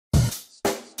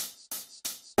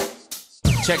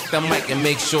check the mic and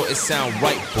make sure it sound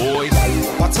right, boys.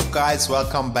 What's up, guys?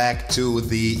 Welcome back to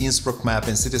the Innsbruck map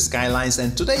in Cities Skylines,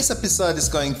 and today's episode is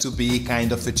going to be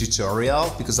kind of a tutorial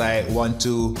because I want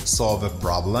to solve a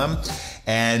problem.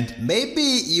 And maybe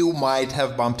you might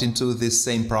have bumped into this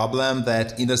same problem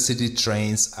that intercity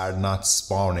trains are not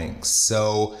spawning.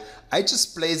 So I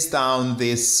just placed down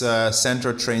this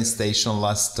central train station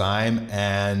last time,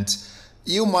 and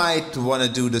you might want to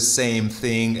do the same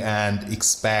thing and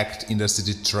expect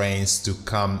intercity trains to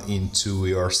come into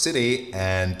your city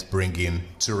and bring in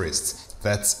tourists.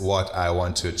 That's what I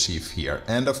want to achieve here.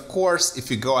 And of course, if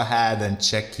you go ahead and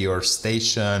check your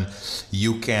station,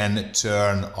 you can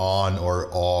turn on or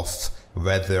off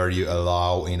whether you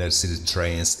allow intercity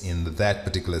trains in that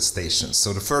particular station.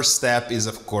 So the first step is,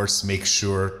 of course, make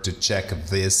sure to check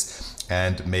this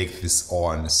and make this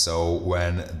on. So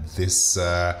when this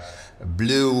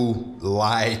blue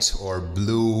light or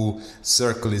blue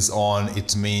circle is on,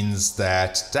 it means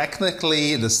that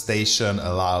technically the station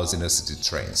allows intercity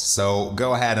trains. So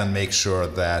go ahead and make sure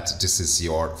that this is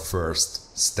your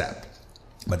first step.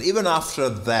 But even after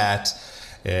that,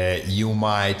 you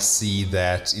might see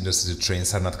that intercity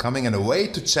trains are not coming, and a way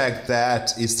to check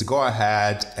that is to go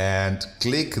ahead and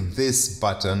click this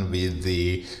button with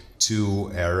the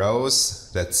two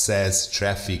arrows that says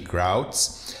traffic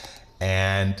routes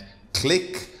and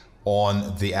click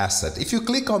on the asset. If you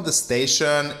click on the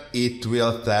station, it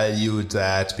will tell you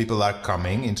that people are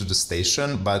coming into the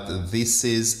station, but this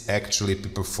is actually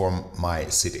people from my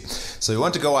city. So you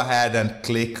want to go ahead and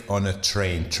click on a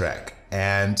train track,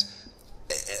 and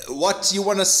what you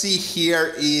want to see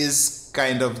here is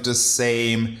kind of the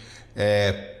same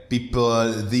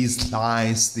people, these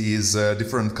lines, these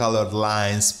different colored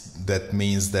lines. That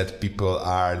means that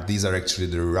these are actually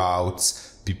the routes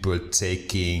people are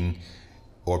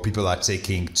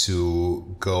taking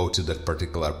to go to that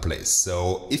particular place.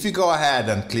 So if you go ahead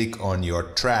and click on your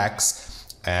tracks,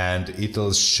 and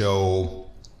it'll show,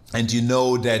 and you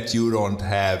know that you don't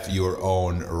have your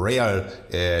own rail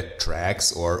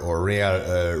tracks or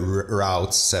rail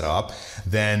routes set up,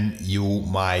 then you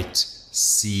might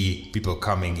see people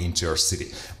coming into your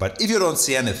city. But if you don't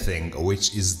see anything,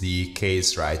 which is the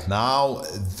case right now,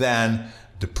 then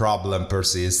the problem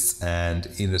persists and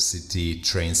intercity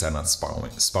trains are not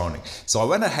spawning. So I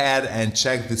went ahead and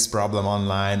checked this problem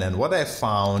online, and what I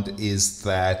found is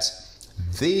that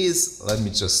let me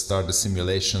just start the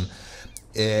simulation.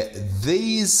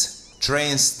 These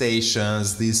train station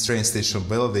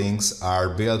buildings are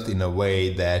built in a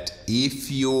way that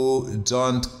if you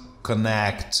don't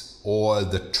connect all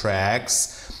the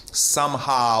tracks,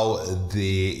 somehow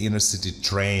the intercity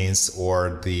trains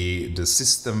or the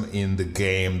system in the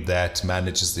game that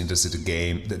manages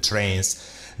the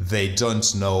trains, they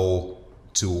don't know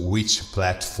to which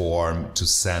platform to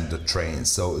send the train.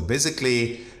 So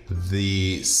basically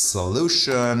the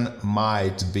solution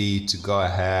might be to go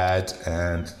ahead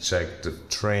and check the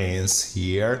trains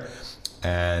here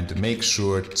and make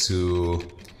sure to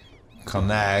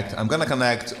connect. I'm gonna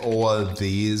connect all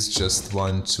these, just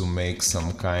want to make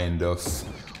some kind of,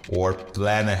 or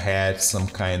plan ahead some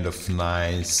kind of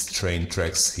nice train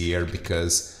tracks here,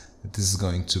 because this is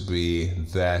going to be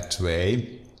that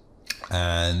way.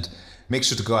 And make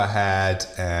sure to go ahead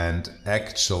and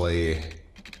actually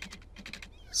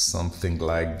something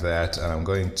like that. And I'm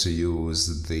going to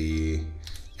use the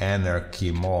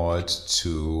anarchy mod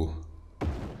to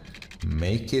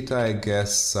make it, I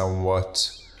guess,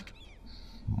 somewhat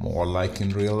more like in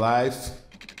real life.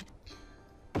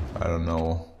 I don't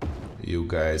know, you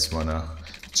guys wanna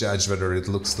judge whether it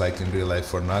looks like in real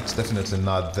life or not. Definitely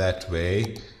not that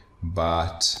way,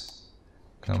 but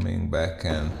coming back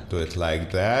and do it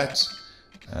like that.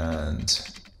 And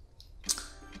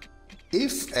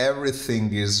if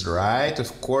everything is right,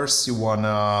 of course you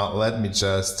wanna, let me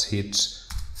just hit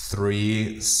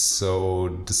 3 so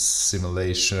the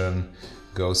simulation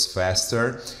goes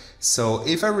faster. So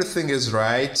if everything is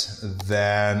right,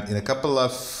 then in a couple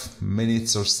of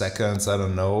minutes or seconds, I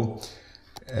don't know,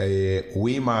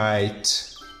 we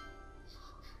might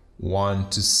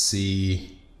want to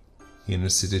see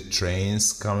intercity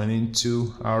trains coming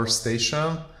into our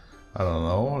station. I don't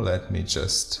know, let me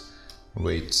just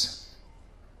wait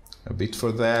a bit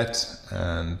for that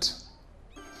and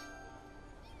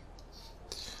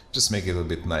just make it a little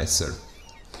bit nicer.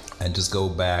 And just go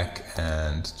back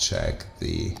and check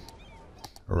the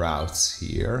routes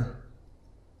here.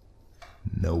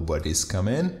 Nobody's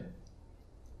coming.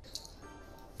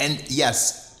 And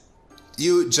yes,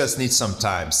 you just need some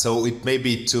time. So it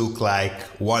maybe took like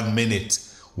 1 minute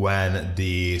when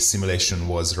the simulation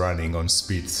was running on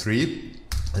speed 3.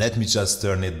 Let me just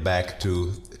turn it back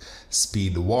to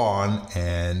speed 1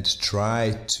 and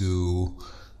try to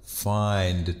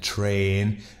find the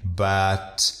train,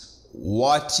 but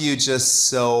what you just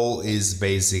saw is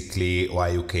basically why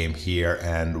you came here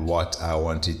and what I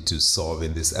wanted to solve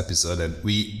in this episode. And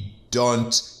we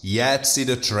don't yet see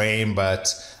the train,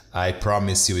 but I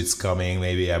promise you it's coming.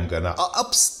 Maybe I'm gonna... Oh,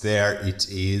 oops, there it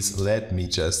is. Let me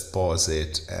just pause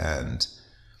it and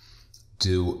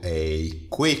do a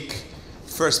quick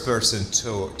first-person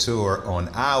tour on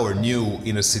our new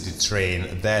Intercity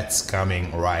train that's coming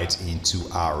right into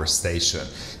our station.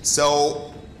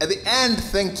 So at the end,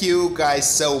 thank you guys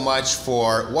so much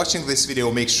for watching this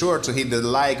video. Make sure to hit the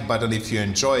like button if you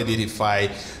enjoyed it. If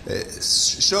I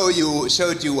showed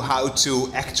you how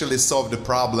to actually solve the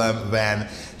problem when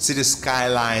Cities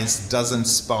Skylines doesn't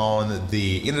spawn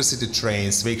the Intercity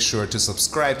trains, make sure to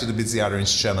subscribe to the Busy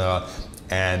Orange channel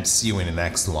and see you in the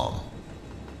next one.